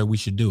the order we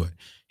should do it.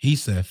 He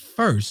said,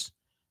 first,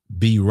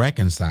 be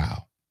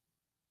reconciled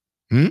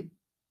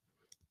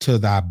to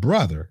thy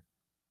brother,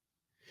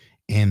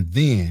 and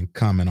then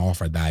come and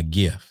offer thy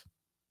gift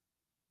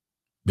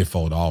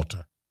before the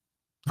altar.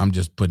 I'm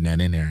just putting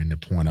that in there in the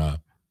point of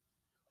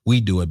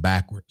we do it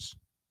backwards.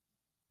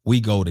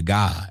 We go to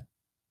God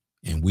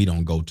and we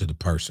don't go to the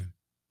person.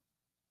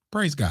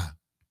 Praise God.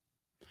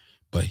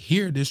 But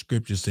here this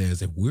scripture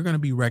says if we're going to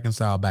be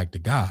reconciled back to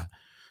God,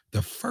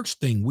 the first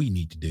thing we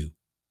need to do,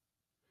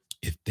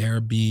 if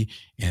there be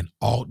an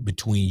alt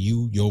between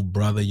you, your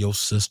brother, your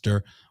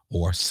sister,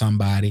 or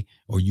somebody,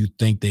 or you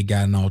think they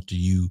got an alt to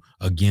you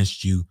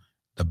against you,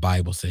 the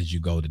Bible says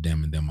you go to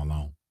them and them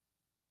alone.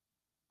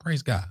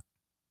 Praise God.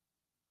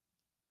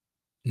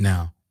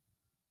 Now,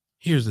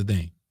 here's the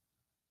thing.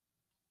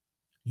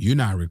 You're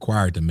not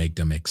required to make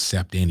them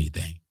accept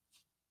anything.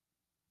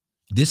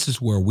 This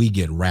is where we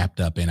get wrapped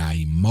up in our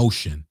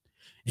emotion,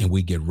 and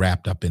we get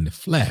wrapped up in the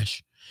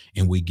flesh,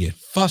 and we get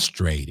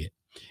frustrated,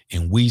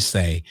 and we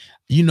say,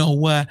 you know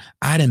what?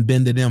 I done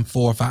been to them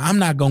 4 or 5. I'm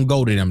not going to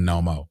go to them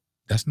no more.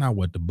 That's not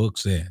what the book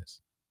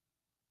says.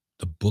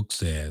 The book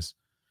says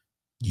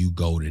you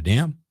go to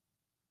them,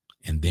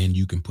 and then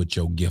you can put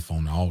your gift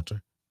on the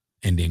altar,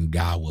 and then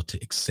God will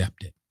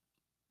accept it.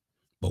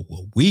 But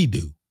what we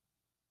do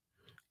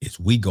is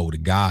we go to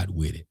God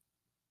with it.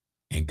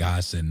 And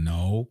God said,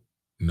 no,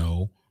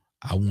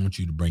 I want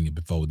you to bring it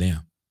before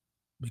them,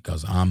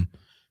 because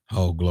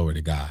oh, glory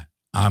to God.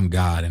 I'm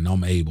God, and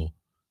I'm able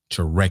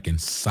to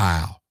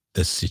reconcile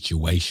the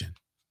situation.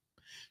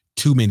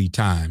 Too many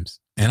times,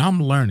 and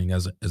I'm learning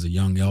as a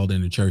young elder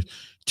in the church,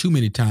 too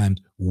many times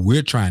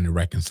we're trying to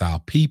reconcile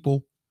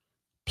people,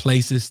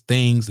 places,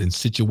 things, and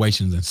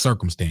situations and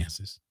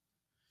circumstances,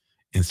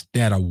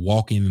 instead of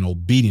walking in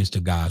obedience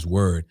to God's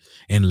word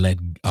and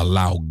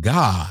allow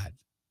God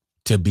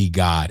to be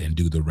God and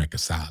do the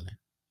reconciling.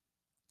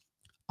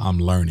 I'm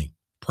learning.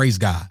 Praise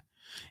God.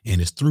 And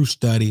it's through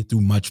study,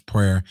 through much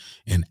prayer,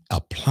 and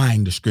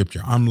applying the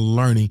scripture. I'm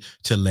learning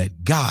to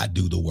let God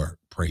do the work.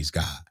 Praise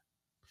God.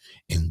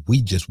 And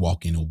we just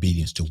walk in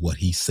obedience to what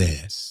he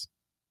says.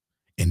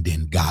 And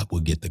then God will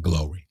get the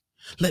glory.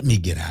 Let me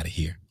get out of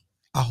here.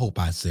 I hope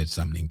I said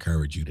something to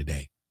encourage you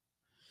today.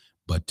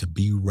 But to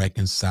be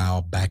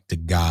reconciled back to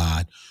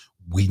God,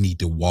 we need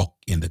to walk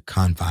in the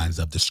confines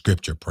of the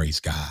scripture. Praise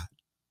God.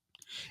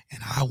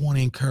 And I want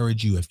to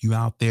encourage you, if you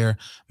out there,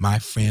 my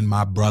friend,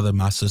 my brother,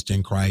 my sister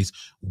in Christ,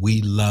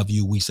 we love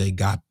you. We say,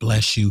 God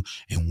bless you.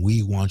 And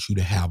we want you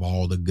to have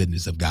all the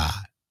goodness of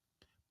God.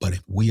 But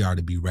if we are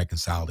to be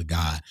reconciled to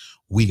God,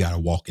 we got to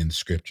walk in the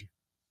scripture.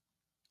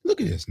 Look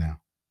at this now.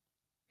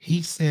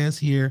 He says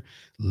here,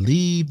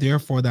 leave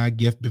therefore thy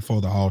gift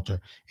before the altar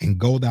and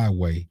go thy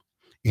way.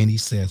 And he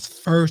says,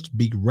 first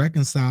be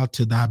reconciled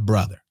to thy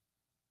brother.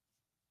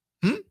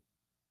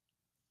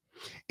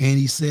 And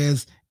he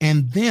says,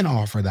 and then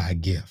offer thy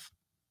gift.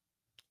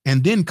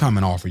 And then come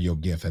and offer your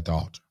gift at the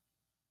altar.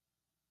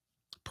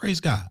 Praise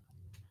God.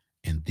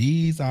 And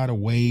these are the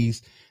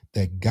ways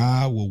that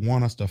God will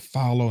want us to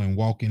follow and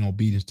walk in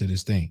obedience to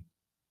this thing,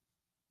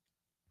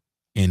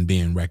 and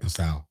being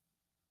reconciled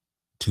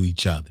to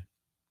each other.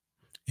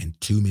 And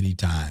too many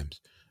times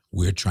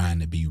we're trying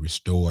to be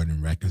restored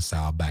and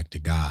reconciled back to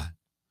God.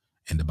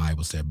 And the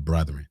Bible said,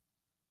 brethren,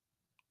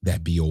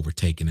 that be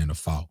overtaken in a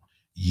fault,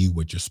 you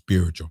with your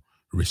spiritual,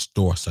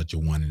 restore such a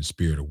one in the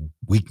spirit of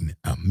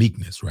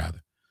meekness,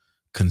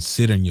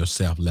 considering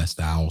yourself lest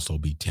thou also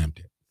be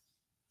tempted.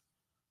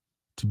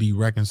 To be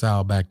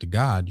reconciled back to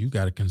God, you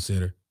got to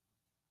consider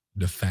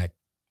the fact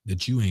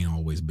that you ain't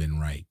always been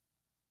right.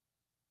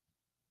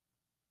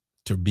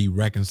 To be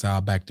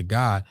reconciled back to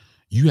God,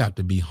 you have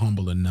to be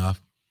humble enough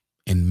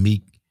and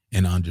meek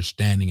and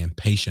understanding and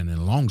patient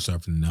and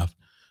long-suffering enough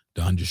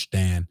to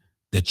understand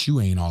that you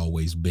ain't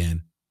always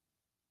been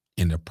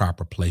in the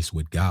proper place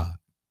with God.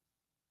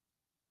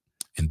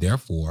 And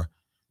therefore,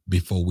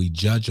 before we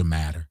judge a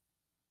matter,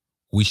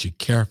 we should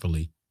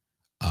carefully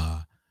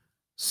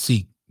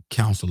seek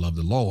counsel of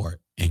the Lord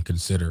and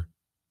consider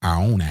our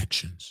own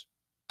actions.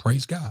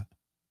 Praise God.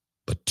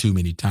 But too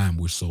many times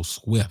we're so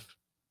swift.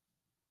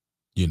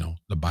 You know,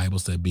 the Bible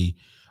said be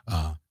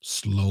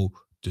slow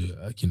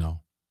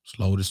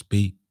to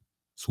speak,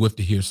 swift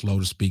to hear, slow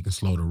to speak, and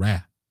slow to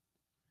wrath.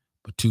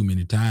 But too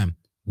many times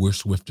we're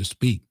swift to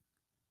speak.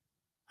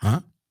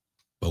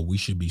 But we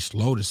should be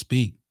slow to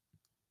speak,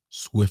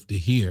 swift to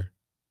hear,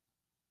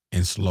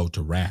 and slow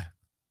to wrath.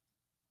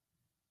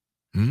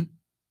 And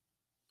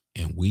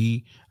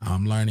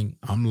I'm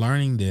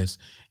learning this,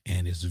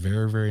 and it's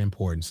very, very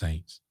important,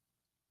 saints.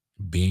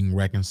 Being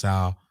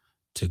reconciled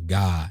to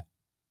God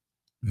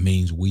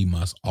means we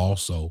must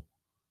also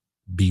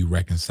be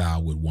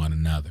reconciled with one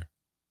another.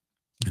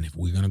 And if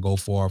we're going to go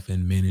forth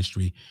in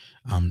ministry,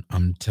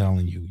 I'm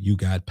telling you, you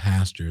got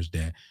pastors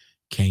that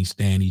can't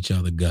stand each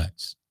other's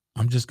guts.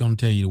 I'm just going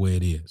to tell you the way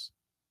it is.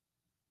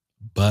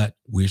 But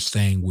we're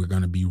saying we're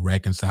going to be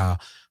reconciled.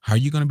 How are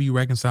you going to be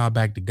reconciled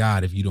back to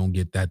God if you don't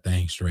get that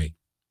thing straight?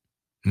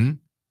 Hmm?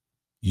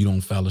 You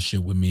don't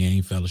fellowship with me, I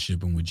ain't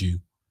fellowshipping with you.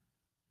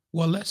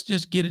 Well, let's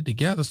just get it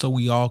together so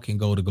we all can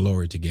go to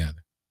glory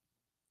together.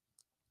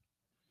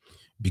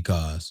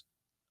 Because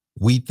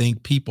we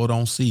think people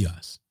don't see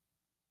us.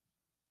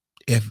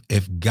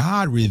 If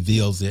God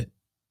reveals it,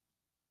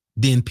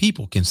 then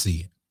people can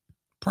see it.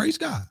 Praise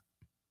God.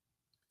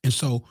 And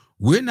so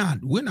we're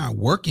not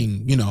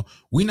working,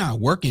 we're not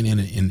working in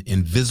an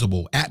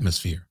invisible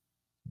atmosphere.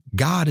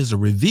 God is a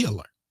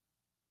revealer.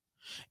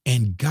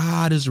 And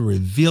God is a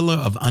revealer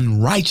of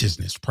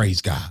unrighteousness.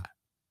 Praise God.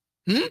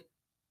 Hmm?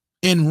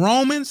 In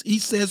Romans, he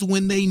says,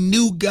 when they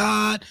knew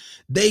God,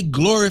 they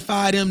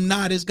glorified him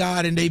not as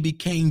God, and they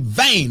became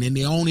vain in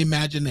their own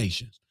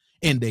imaginations,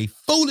 and their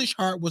foolish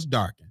heart was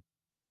darkened.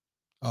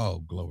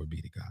 Oh, glory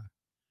be to God.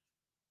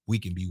 We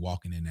can be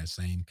walking in that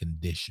same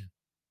condition.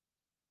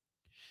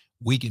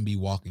 We can be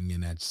walking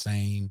in that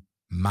same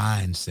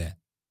mindset.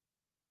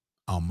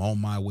 I'm on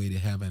my way to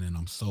heaven, and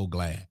I'm so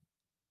glad.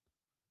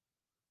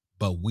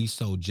 But we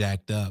so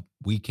jacked up,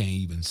 we can't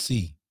even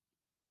see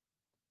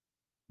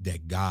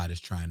that God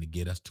is trying to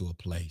get us to a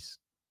place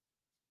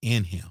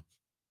in him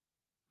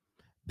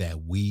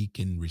that we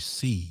can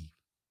receive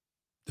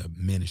the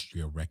ministry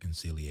of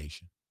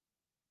reconciliation.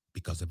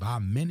 Because if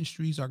our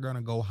ministries are going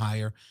to go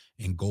higher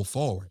and go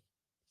forward,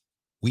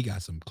 we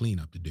got some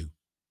cleanup to do.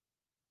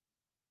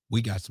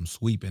 We got some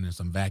sweeping and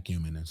some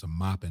vacuuming and some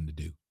mopping to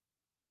do.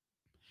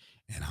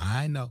 And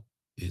I know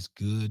it's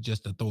good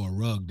just to throw a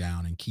rug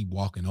down and keep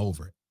walking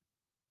over it.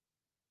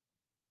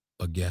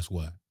 But guess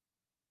what?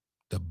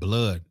 The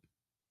blood,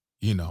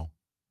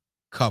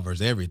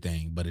 covers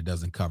everything, but it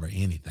doesn't cover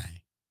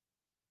anything.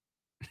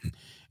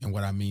 And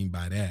what I mean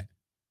by that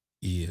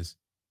is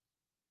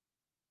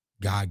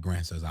God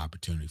grants us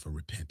opportunity for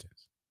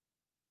repentance.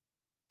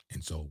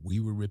 And so if we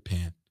would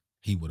repent,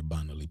 he would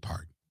abundantly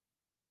pardon.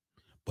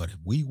 But if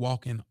we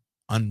walk in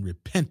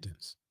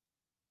unrepentance,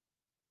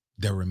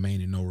 there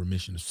remaineth no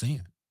remission of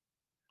sin.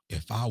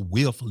 If I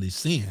willfully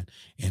sin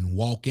and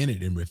walk in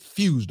it and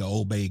refuse to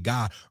obey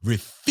God,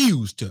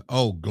 refuse to,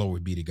 oh, glory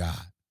be to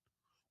God,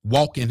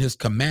 walk in his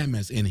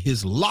commandments, in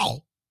his law,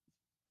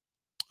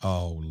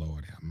 oh,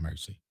 Lord, have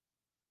mercy.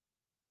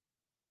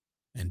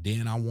 And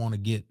then I want to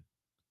get,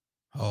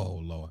 oh,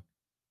 Lord,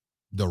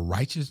 the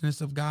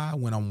righteousness of God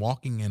when I'm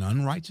walking in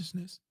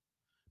unrighteousness.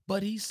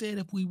 But he said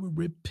if we would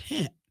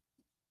repent,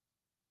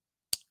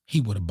 he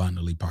would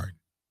abundantly pardon.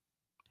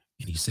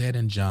 And he said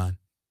in John,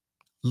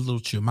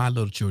 my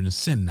little children,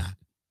 sin not.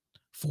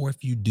 For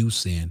if you do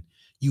sin,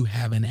 you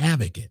have an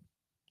advocate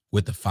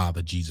with the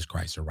Father, Jesus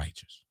Christ, the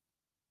righteous.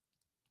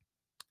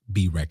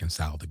 Be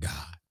reconciled to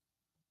God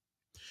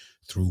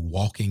through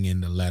walking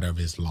in the letter of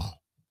his law.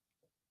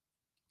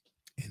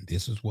 And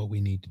this is what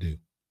we need to do.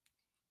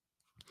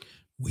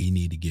 We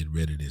need to get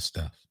rid of this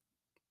stuff.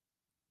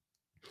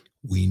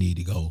 We need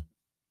to go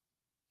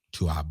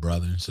to our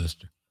brother and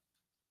sister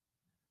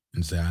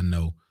and say, I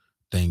know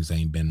things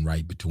ain't been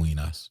right between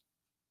us,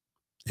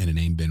 and it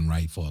ain't been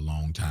right for a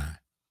long time.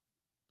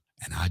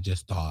 And I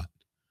just thought,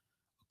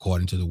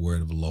 according to the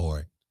word of the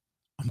Lord,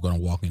 I'm going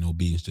to walk in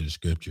obedience to the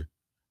scripture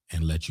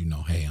and let you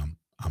know, hey,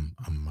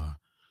 I'm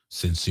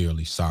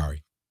sincerely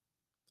sorry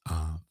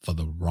for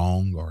the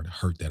wrong or the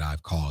hurt that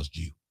I've caused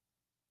you.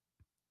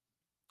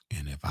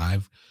 And if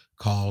I've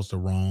caused the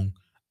wrong,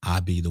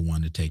 I'll be the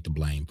one to take the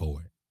blame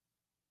for it.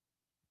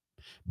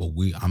 But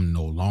I'm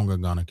no longer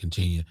going to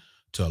continue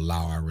to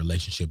allow our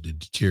relationship to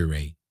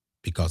deteriorate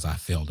because I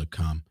failed to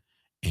come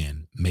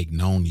and make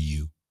known to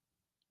you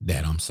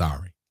that I'm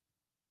sorry.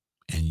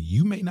 And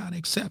you may not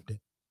accept it.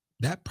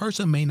 That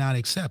person may not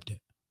accept it.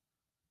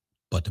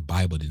 But the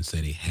Bible didn't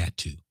say they had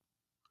to.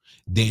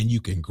 Then you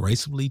can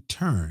gracefully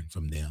turn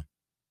from them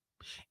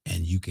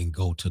and you can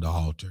go to the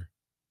altar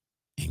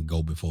and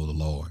go before the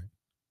Lord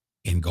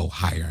and go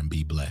higher and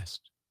be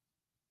blessed.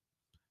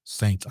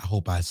 Saints, I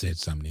hope I said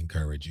something to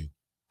encourage you.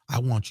 I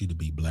want you to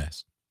be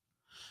blessed.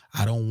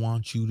 I don't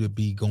want you to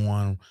be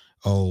going,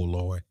 oh,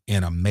 Lord,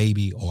 in a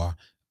maybe or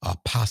a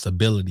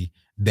possibility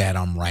that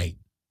I'm right.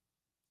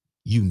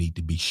 You need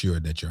to be sure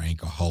that your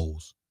anchor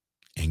holds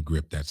and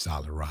grip that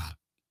solid rock.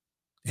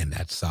 And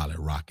that solid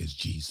rock is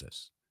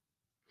Jesus.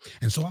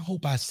 And so I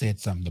hope I said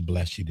something to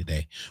bless you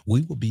today.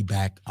 We will be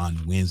back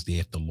on Wednesday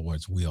if the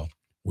Lord's will.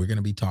 We're going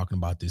to be talking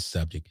about this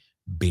subject,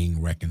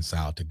 being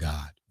reconciled to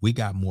God. We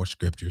got more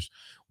scriptures.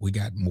 We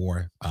got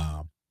more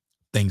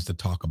things to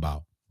talk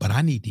about. But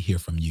I need to hear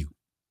from you.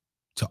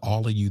 To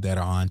all of you that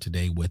are on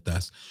today with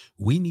us,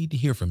 we need to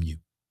hear from you.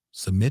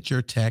 Submit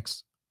your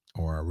text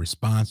or a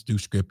response through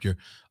scripture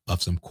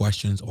of some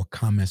questions or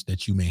comments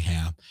that you may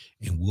have,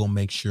 and we'll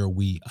make sure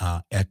we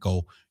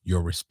echo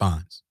your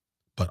response.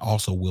 But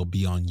also we'll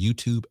be on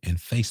YouTube and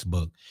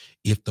Facebook,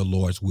 if the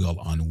Lord's will,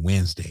 on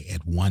Wednesday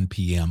at 1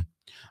 p.m.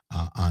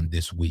 On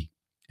this week.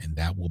 And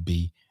that will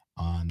be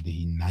on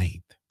the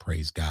 9th.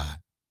 Praise God.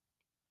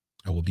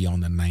 I will be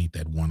on the 9th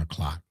at 1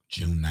 o'clock,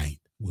 June 9th.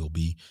 We'll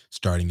be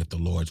starting, if the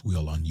Lord's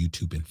will, on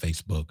YouTube and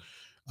Facebook,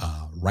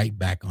 right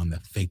back on the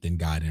Faith in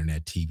God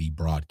Internet TV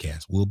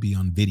broadcast. We'll be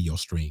on video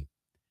stream.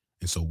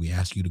 And so we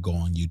ask you to go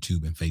on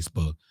YouTube and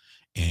Facebook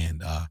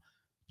and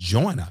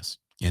join us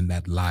in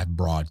that live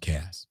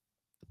broadcast.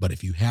 But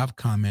if you have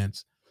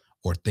comments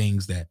or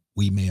things that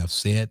we may have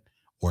said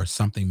or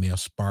something may have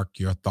sparked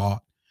your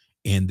thought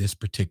in this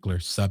particular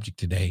subject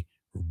today,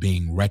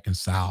 being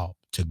reconciled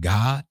to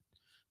God,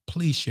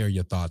 please share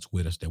your thoughts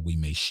with us that we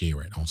may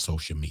share it on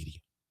social media.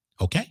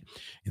 Okay.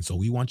 And so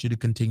we want you to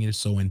continue to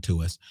sow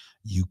into us.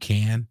 You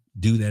can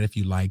do that if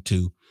you like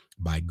to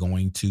by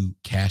going to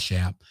Cash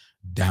App,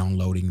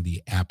 downloading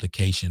the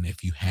application.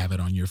 If you have it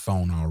on your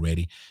phone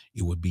already,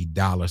 it would be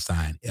 $FIGITV.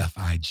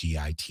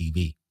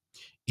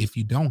 If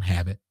you don't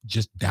have it,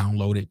 just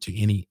download it to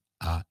any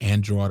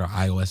Android or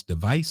iOS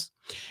device.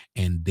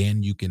 And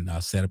then you can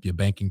set up your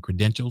banking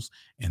credentials,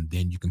 and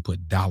then you can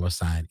put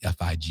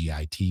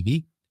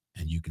 $FIGITV,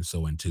 and you can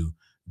sow into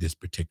this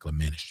particular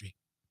ministry.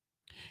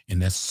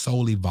 And that's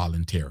solely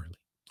voluntarily.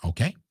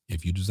 Okay.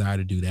 If you desire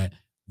to do that,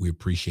 we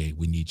appreciate it.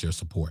 We need your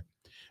support.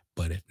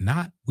 But if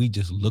not, we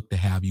just look to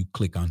have you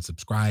click on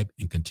subscribe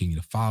and continue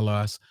to follow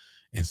us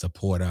and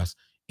support us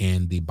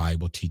in the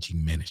Bible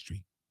teaching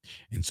ministry.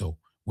 And so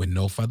with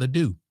no further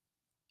ado,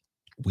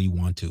 we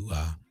want to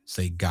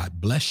say God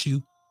bless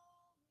you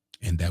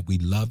and that we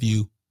love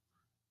you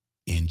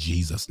in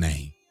Jesus'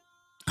 name.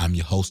 I'm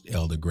your host,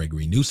 Elder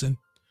Gregory Newsom.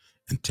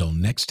 Until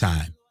next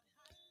time,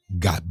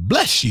 God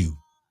bless you.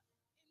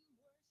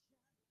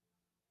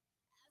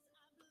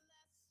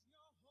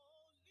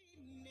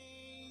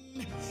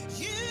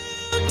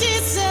 You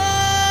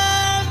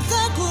deserve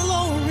the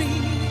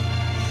glory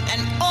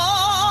and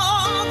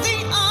all the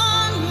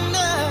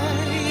honor,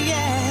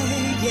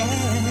 yeah,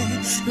 yeah.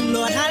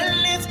 Lord, I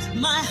lift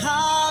my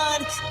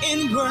heart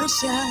in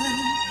worship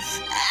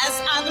as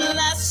I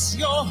bless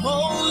your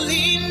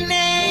holy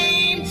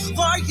name.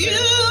 For you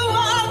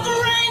are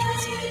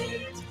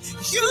great,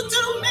 you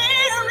do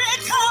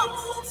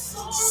miracles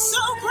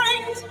so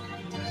great.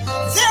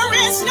 There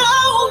is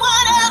no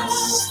one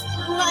else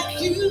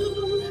like you.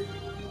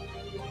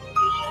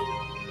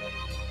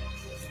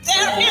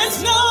 There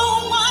is no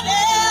one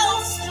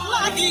else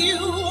like you,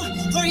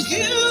 for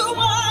you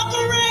are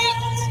great.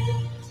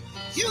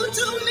 You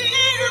do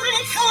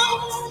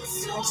miracles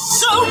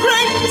so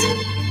great.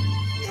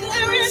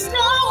 There is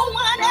no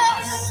one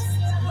else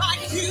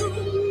like you.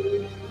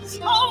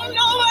 Oh,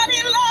 nobody